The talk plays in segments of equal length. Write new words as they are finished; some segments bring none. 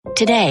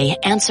Today,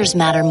 answers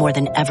matter more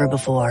than ever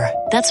before.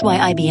 That's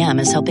why IBM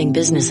is helping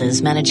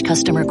businesses manage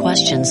customer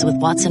questions with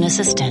Watson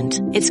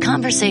Assistant. It's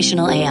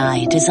conversational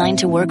AI designed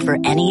to work for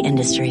any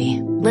industry.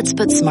 Let's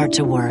put smart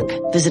to work.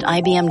 Visit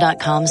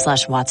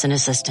IBM.com/Watson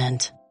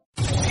Assistant.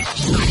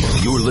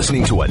 You're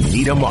listening to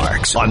Anita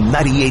Marks on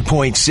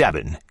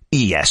 98.7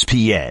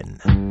 ESPN.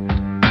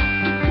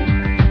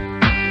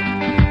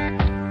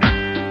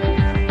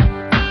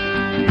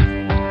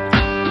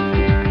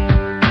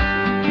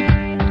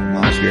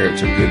 Myles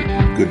Garrett's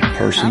a good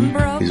person.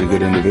 He's a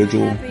good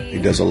individual. He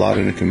does a lot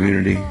in the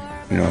community.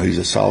 You know, he's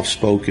a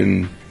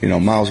soft-spoken,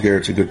 Myles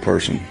Garrett's a good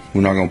person.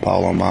 We're not going to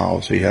pile on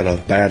Myles. He had a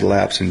bad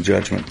lapse in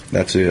judgment.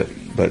 That's it.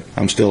 But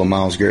I'm still a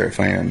Myles Garrett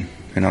fan,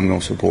 and I'm going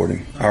to support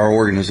him. Our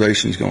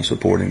organization's going to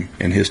support him,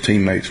 and his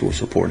teammates will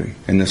support him,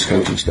 and this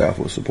coaching staff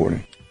will support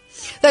him.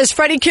 That is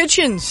Freddie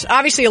Kitchens.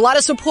 Obviously, a lot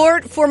of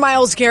support for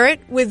Myles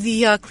Garrett with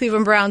the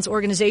Cleveland Browns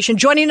organization.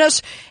 Joining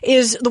us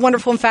is the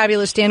wonderful and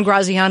fabulous Dan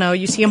Graziano.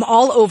 You see him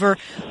all over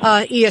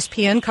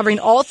ESPN, covering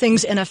all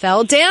things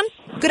NFL. Dan,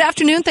 good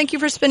afternoon. Thank you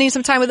for spending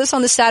some time with us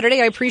on this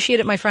Saturday. I appreciate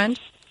it, my friend.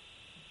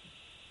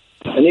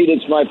 Anita,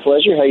 it's my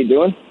pleasure. How you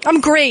doing?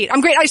 I'm great.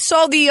 I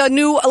saw the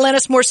new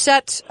Alanis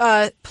Morissette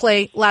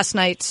play last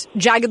night,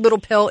 Jagged Little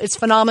Pill. It's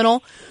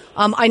phenomenal.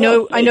 I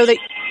know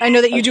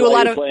that you do a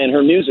lot of playing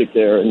her music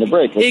there in the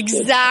break.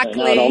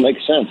 Exactly. It all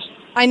makes sense.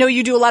 I know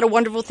you do a lot of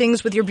wonderful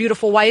things with your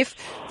beautiful wife.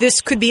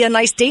 This could be a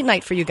nice date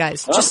night for you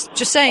guys. Just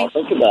saying.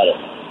 I'll think about it.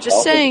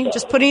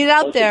 Just putting it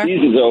out there. The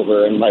season's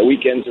over and my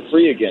weekends are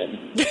free again.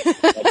 I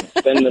can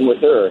spend them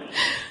with her.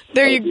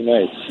 There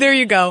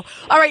you go.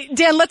 All right,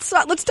 Dan, let's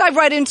dive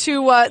right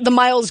into the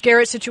Myles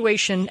Garrett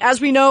situation.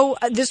 As we know,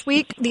 this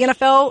week, the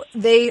NFL,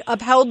 they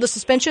upheld the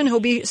suspension.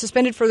 He'll be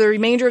suspended for the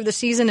remainder of the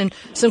season and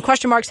some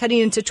question marks heading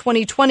into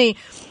 2020.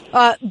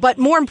 But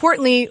more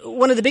importantly,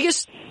 one of the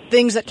biggest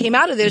things that came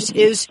out of this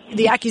is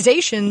the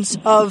accusations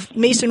of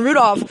Mason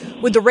Rudolph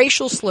with the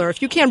racial slur.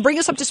 If you can bring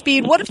us up to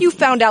speed, what have you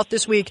found out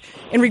this week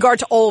in regard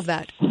to all of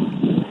that?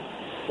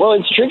 Well,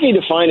 it's tricky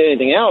to find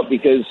anything out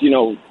because,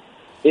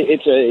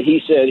 it's a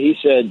he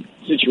said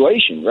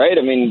situation, right?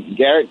 I mean,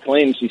 Garrett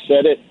claims he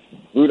said it.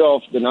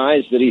 Rudolph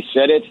denies that he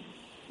said it.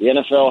 The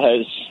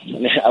NFL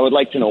I would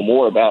like to know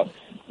more about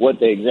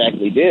what they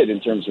exactly did in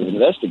terms of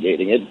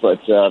investigating it, but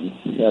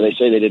they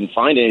say they didn't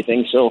find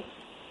anything, so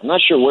I'm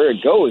not sure where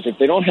it goes. If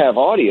they don't have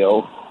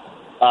audio,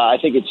 I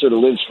think it sort of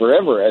lives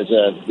forever as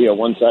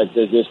one side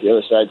says this, the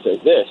other side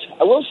says this.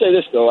 I will say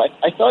this, though.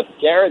 I thought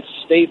Garrett's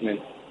statement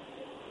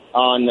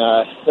on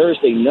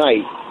Thursday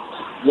night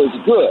was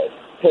good.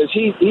 Because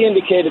he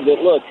indicated that,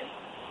 look,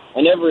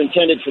 I never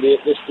intended for this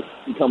to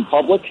become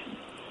public,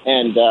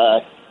 and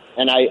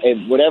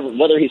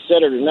whether he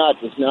said it or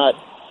not does not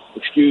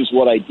excuse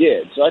what I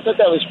did. So I thought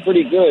that was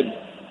pretty good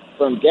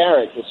from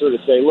Garrett to sort of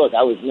say, look,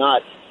 I was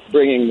not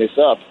bringing this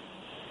up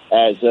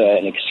as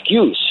an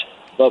excuse,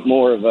 but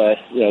more of a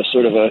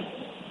sort of a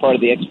part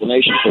of the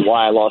explanation for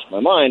why I lost my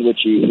mind,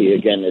 which he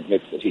again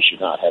admits that he should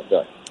not have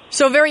done.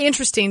 So very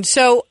interesting.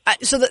 So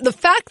the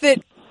fact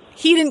that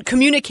he didn't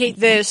communicate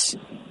this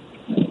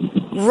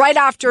right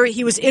after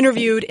he was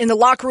interviewed in the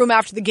locker room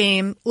after the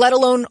game, let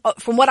alone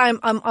from what I'm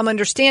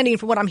understanding,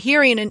 from what I'm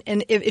hearing,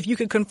 and if you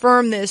could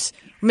confirm this,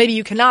 maybe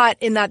you cannot,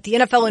 in that the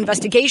NFL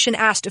investigation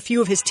asked a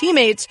few of his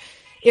teammates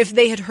if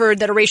they had heard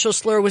that a racial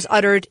slur was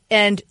uttered,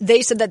 and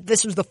they said that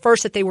this was the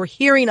first that they were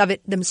hearing of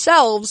it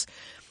themselves.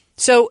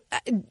 So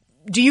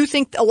do you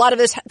think a lot of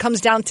this comes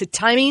down to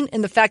timing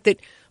and the fact that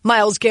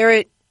Myles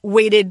Garrett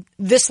waited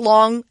this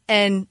long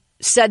and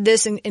said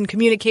this and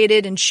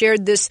communicated and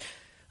shared this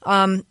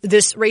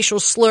racial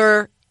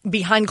slur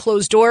behind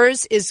closed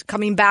doors is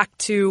coming back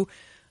to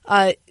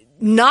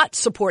not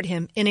support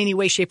him in any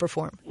way, shape, or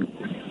form?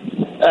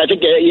 I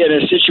think in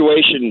a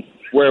situation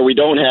where we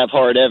don't have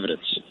hard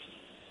evidence,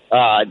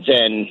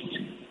 then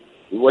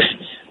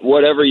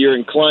whatever you're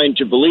inclined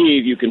to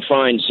believe, you can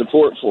find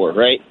support for,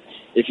 right?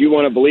 If you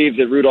want to believe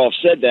that Rudolph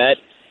said that,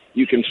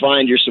 you can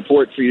find your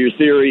support for your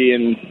theory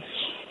in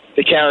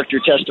the character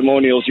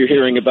testimonials you're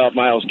hearing about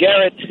Myles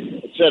Garrett,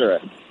 etc.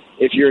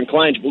 If you're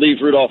inclined to believe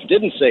Rudolph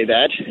didn't say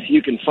that,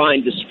 you can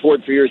find the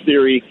support for your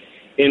theory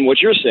in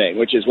what you're saying,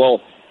 which is,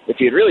 well, if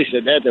he had really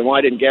said that, then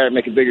why didn't Garrett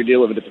make a bigger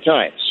deal of it at the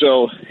time?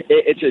 So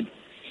it's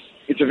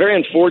a very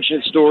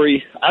unfortunate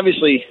story.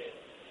 Obviously,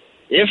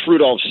 if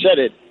Rudolph said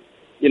it,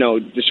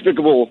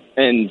 despicable,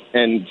 and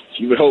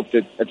you would hope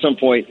that at some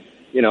point,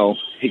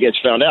 he gets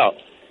found out.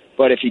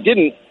 But if he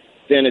didn't,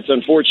 then it's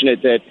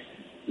unfortunate that,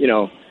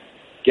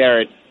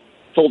 Garrett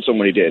told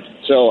someone he did.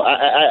 So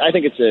I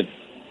think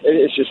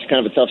it's just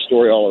kind of a tough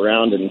story all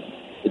around, and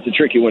it's a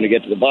tricky one to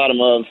get to the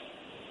bottom of.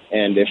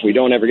 And if we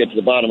don't ever get to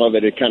the bottom of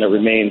it, it kind of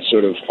remains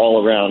sort of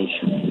all around,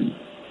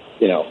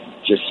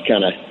 just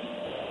kind of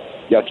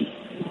yucky.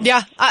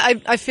 Yeah,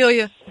 I feel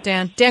you,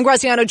 Dan. Dan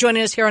Graziano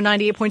joining us here on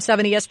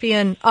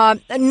 98.7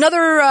 ESPN.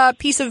 Another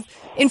piece of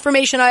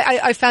information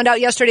I found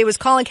out yesterday was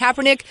Colin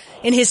Kaepernick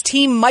and his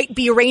team might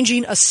be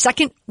arranging a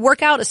second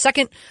workout, a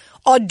second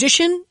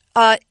audition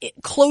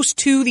close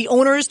to the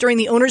owners during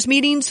the owners'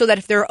 meeting so that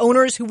if there are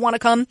owners who want to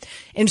come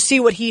and see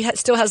what he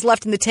still has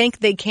left in the tank,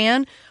 they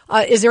can.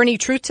 Is there any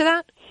truth to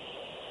that?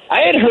 I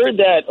had heard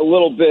that a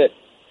little bit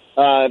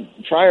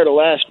prior to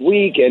last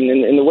week, and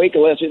in the wake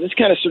of last week, it's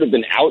kind of sort of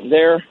been out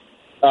there.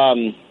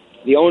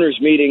 The owners'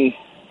 meeting,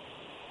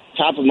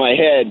 top of my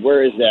head,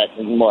 where is that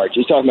in March?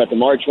 He's talking about the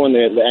March one,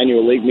 the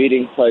annual league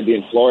meeting, probably be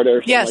in Florida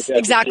or something like that. Yes,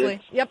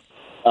 exactly. Yep.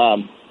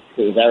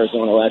 It was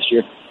Arizona last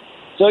year.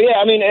 So, yeah,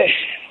 I mean,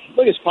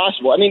 look, it's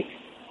possible. I mean,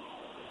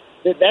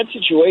 that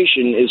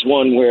situation is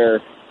one where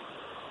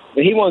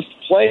he wants to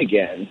play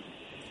again,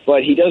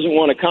 but he doesn't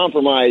want to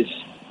compromise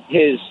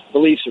his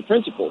beliefs or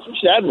principles, which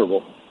is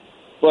admirable.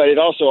 But it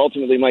also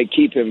ultimately might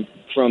keep him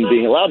from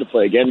being allowed to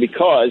play again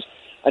because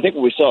I think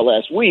what we saw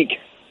last week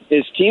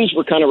is teams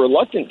were kind of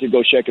reluctant to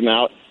go check him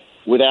out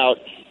without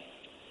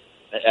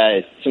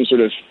some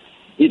sort of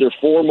either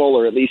formal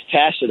or at least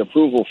tacit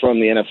approval from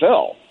the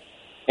NFL.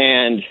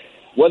 And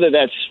whether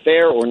that's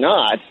fair or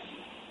not,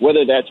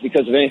 whether that's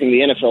because of anything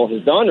the NFL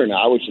has done or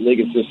not, which the league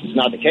insists is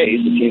not the case,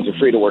 the teams are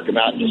free to work him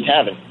out and just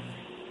haven't,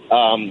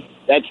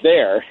 that's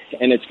there,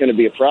 and it's going to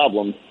be a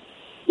problem.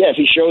 Yeah, if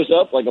he shows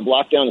up like a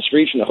block down the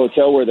street from the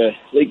hotel where the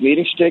league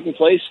meetings are taking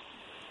place,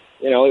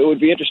 it would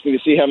be interesting to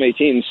see how many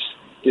teams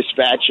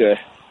dispatch a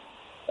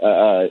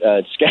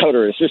scout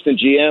or assistant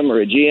GM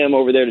or a GM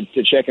over there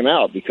to check him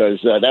out, because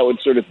that would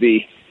sort of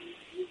be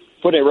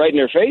putting it right in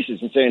their faces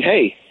and saying,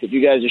 hey, if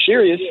you guys are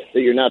serious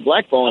that you're not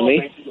blackballing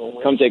me,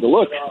 come take a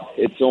look.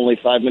 It's only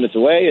 5 minutes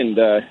away, and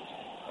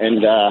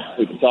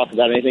we can talk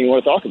about anything you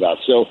want to talk about.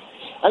 So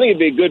I think it'd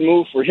be a good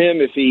move for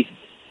him if he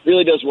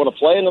really does want to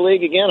play in the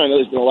league again. I know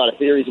there's been a lot of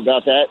theories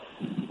about that,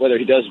 whether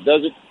he does or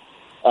doesn't.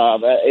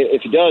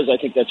 If he does, I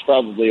think that's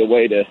probably a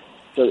way to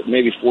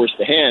maybe force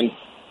the hand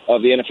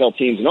of the NFL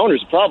teams and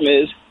owners. The problem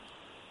is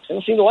they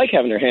don't seem to like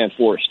having their hand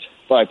forced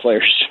by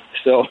players.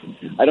 So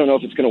I don't know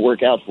if it's going to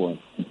work out for him.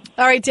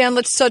 All right, Dan,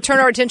 let's turn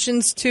our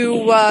attention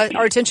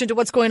to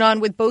what's going on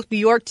with both New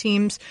York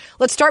teams.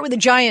 Let's start with the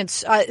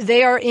Giants.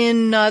 They are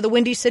in the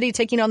Windy City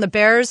taking on the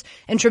Bears.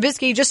 And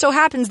Trubisky, just so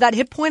happens that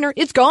hip pointer,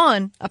 it's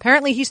gone.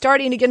 Apparently he's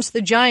starting against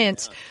the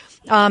Giants.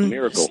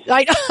 Miracle.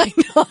 I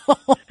know.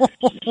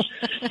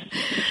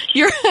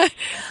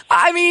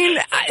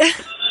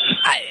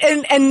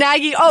 And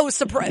Nagy,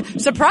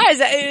 surprise!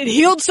 It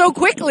healed so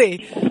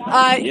quickly.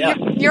 Yeah.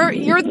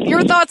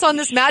 Your thoughts on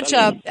this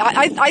matchup?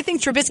 I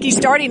think Trubisky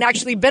starting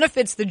actually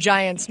benefits the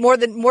Giants more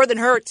than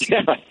hurts.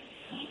 Yeah.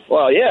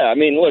 Well, yeah. I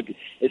mean, look,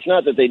 it's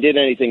not that they did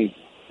anything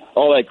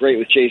all that great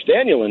with Chase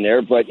Daniel in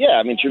there, but yeah,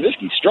 I mean,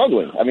 Trubisky's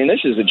struggling. I mean,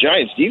 this is a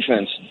Giants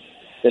defense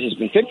that has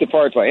been picked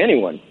apart by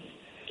anyone.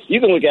 You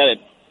can look at it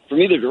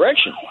from either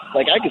direction.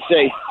 Like, I could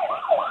say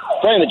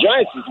playing the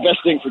Giants is the best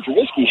thing for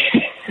Trubisky.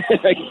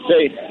 I could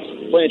say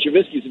playing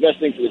Trubisky is the best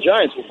thing for the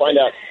Giants. We'll find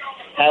out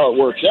how it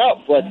works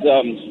out. But,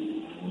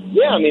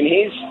 yeah, I mean,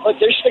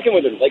 they're sticking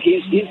with him. Like,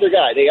 he's their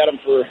guy. They got him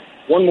for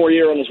one more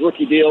year on his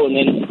rookie deal and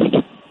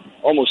then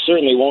almost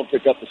certainly won't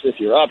pick up the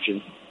fifth-year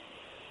option.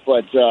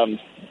 But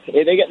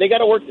they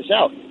got to work this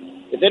out.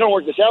 If they don't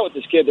work this out with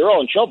this kid, they're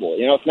all in trouble.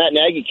 If Matt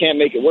Nagy can't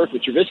make it work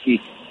with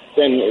Trubisky,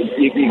 then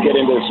you get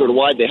into sort of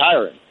why'd they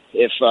hire him.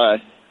 If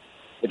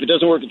it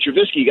doesn't work with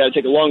Trubisky, you got to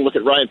take a long look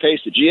at Ryan Pace,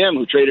 the GM,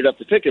 who traded up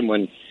to pick him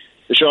when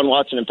Deshaun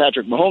Watson and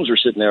Patrick Mahomes were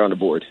sitting there on the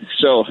board.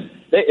 So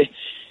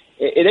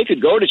they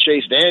could go to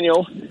Chase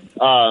Daniel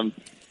and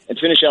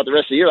finish out the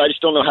rest of the year. I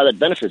just don't know how that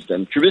benefits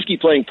them.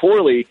 Trubisky playing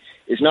poorly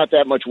is not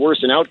that much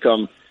worse an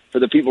outcome for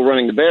the people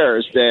running the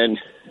Bears than,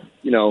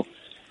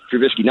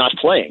 Trubisky not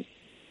playing.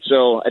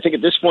 So I think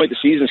at this point the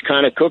season's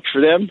kind of cooked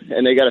for them,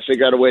 and they got to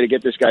figure out a way to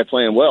get this guy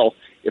playing well,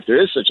 if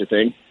there is such a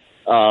thing,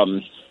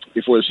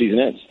 before the season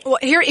ends. Well,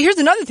 here's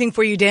another thing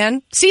for you,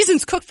 Dan.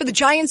 Season's cooked for the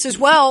Giants as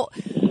well.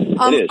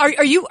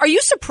 Are you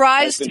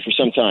surprised? It's been for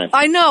some time.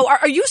 I know.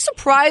 Are you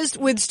surprised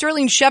with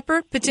Sterling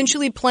Shepard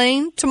potentially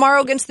playing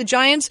tomorrow against the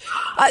Giants?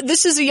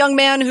 This is a young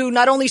man who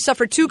not only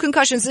suffered 2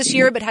 concussions this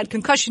year, but had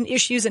concussion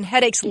issues and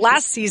headaches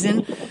last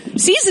season.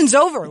 Season's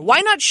over.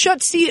 Why not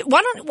shut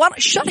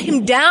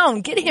him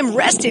down? Get him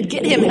rested.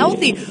 Get him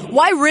healthy.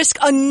 Why risk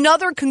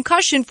another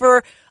concussion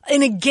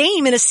in a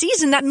game in a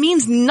season that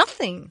means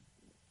nothing?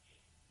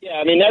 Yeah,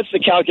 I mean, that's the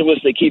calculus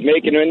they keep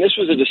making. And this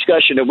was a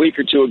discussion a week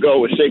or two ago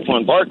with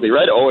Saquon Barkley,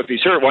 right? Oh, if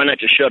he's hurt, why not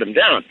just shut him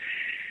down?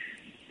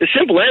 The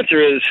simple answer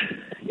is,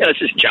 it's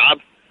his job,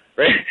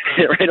 right?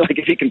 Right? Like,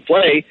 if he can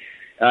play,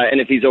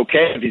 and if he's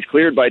okay, if he's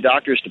cleared by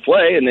doctors to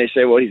play, and they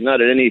say, well, he's not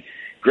at any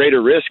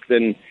greater risk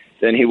than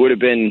he would have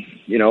been,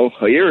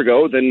 a year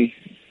ago, then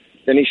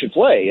he should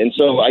play. And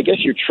so I guess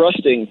you're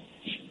trusting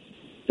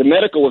the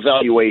medical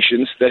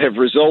evaluations that have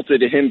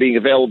resulted in him being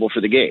available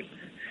for the game.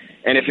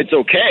 And if it's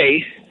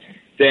okay,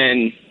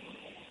 then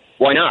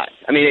why not?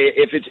 I mean,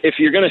 if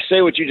you're going to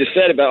say what you just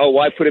said about,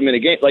 why put him in a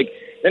game,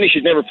 then he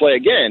should never play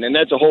again, and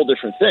that's a whole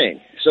different thing.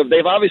 So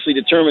they've obviously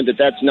determined that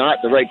that's not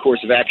the right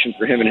course of action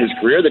for him in his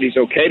career, that he's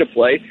okay to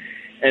play,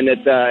 and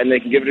that and they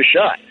can give it a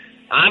shot.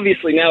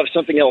 Obviously, now if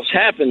something else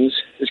happens,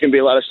 there's going to be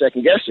a lot of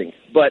second guessing.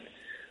 But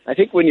I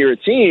think when you're a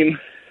team,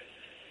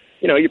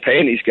 you're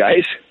paying these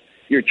guys.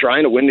 you're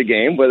trying to win the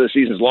game, whether the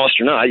season's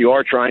lost or not. You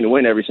are trying to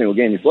win every single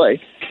game you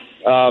play.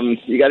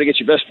 You got to get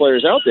your best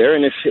players out there,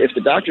 and if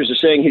the doctors are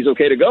saying he's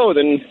okay to go,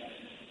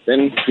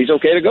 then he's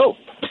okay to go.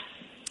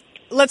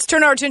 Let's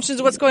turn our attention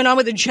to what's going on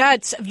with the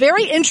Jets.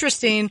 Very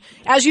interesting.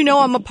 As you know,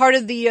 I'm a part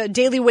of the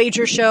Daily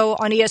Wager show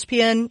on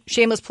ESPN.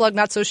 Shameless plug,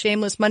 not so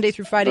shameless. Monday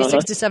through Friday,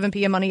 6 to 7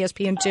 p.m. on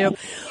ESPN2.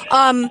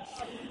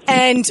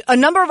 And a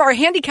number of our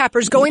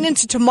handicappers going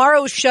into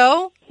tomorrow's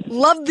show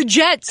love the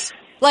Jets.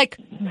 Like,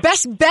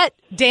 best bet,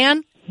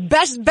 Dan.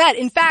 Best bet.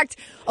 In fact,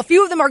 a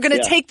few of them are going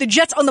to take the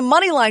Jets on the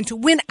money line to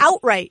win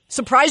outright.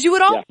 Surprise you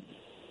at all?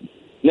 Yeah.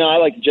 No, I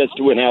like the Jets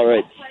to win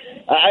outright.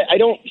 I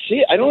don't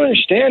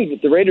understand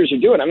what the Raiders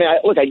are doing. I mean,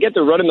 I get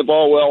they're running the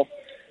ball well.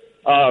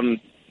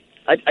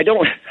 I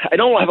don't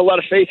have a lot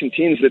of faith in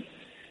teams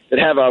that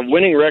have a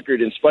winning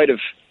record in spite of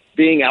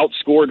being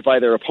outscored by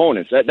their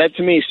opponents. That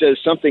to me says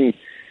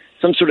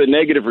some sort of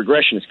negative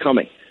regression is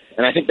coming.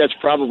 And I think that's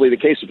probably the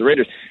case with the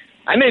Raiders.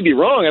 I may be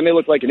wrong. I may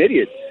look like an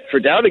idiot for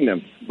doubting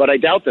them, but I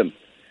doubt them.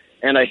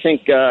 And I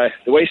think the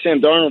way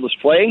Sam Darnold is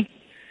playing,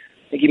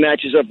 I think he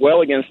matches up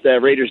well against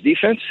Raiders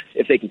defense.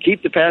 If they can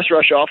keep the pass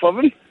rush off of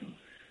him,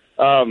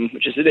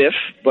 which is an if,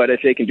 but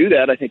if they can do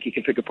that, I think he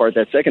can pick apart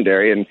that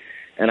secondary.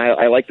 And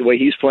I like the way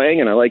he's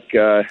playing, and I like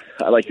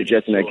the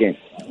Jets in that game.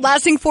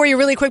 Last thing for you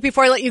really quick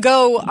before I let you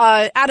go.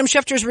 Adam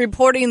Schefter's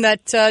reporting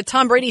that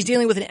Tom Brady's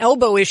dealing with an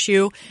elbow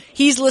issue.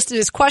 He's listed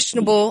as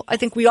questionable. I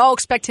think we all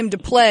expect him to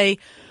play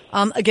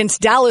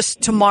against Dallas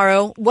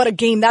tomorrow. What a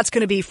game that's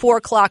going to be, 4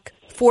 o'clock,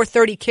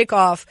 4:30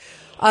 kickoff.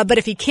 But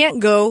if he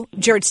can't go,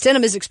 Jared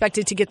Stidham is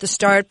expected to get the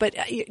start. But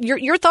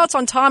your thoughts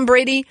on Tom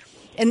Brady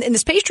and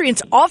this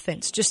Patriots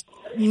offense just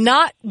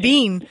not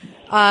being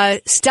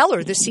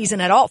stellar this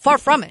season at all. Far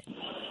from it.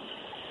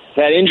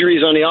 Had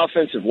injuries on the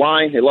offensive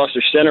line. They lost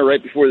their center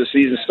right before the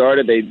season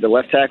started. The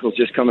left tackle's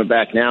just coming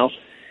back now.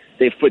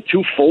 They've put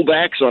 2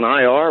 fullbacks on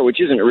IR,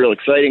 which isn't real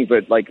exciting,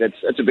 but like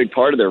that's a big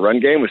part of their run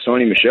game with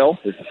Sony Michel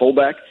as the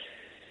fullback.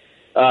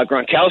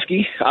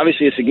 Gronkowski,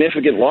 obviously a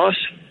significant loss.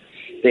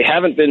 They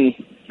haven't been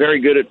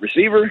very good at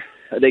receiver.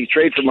 They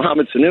trade for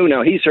Mohamed Sanu.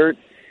 Now he's hurt.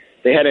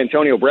 They had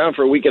Antonio Brown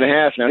for a week and a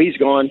half. Now he's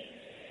gone.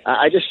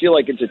 I just feel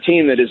like it's a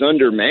team that is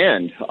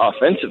undermanned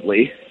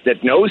offensively,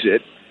 that knows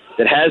it,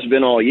 that has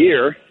been all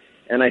year.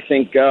 And I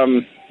think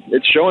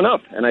it's showing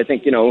up. And I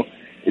think,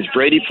 is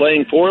Brady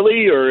playing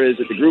poorly or is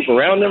it the group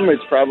around him?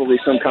 It's probably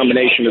some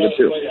combination of the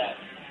two.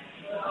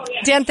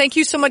 Dan, thank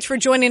you so much for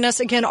joining us.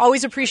 Again,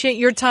 always appreciate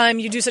your time.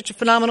 You do such a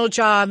phenomenal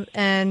job,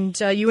 and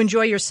you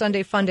enjoy your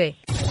Sunday fun day.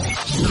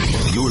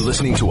 You're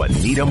listening to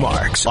Anita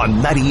Marks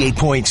on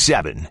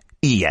 98.7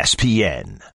 ESPN.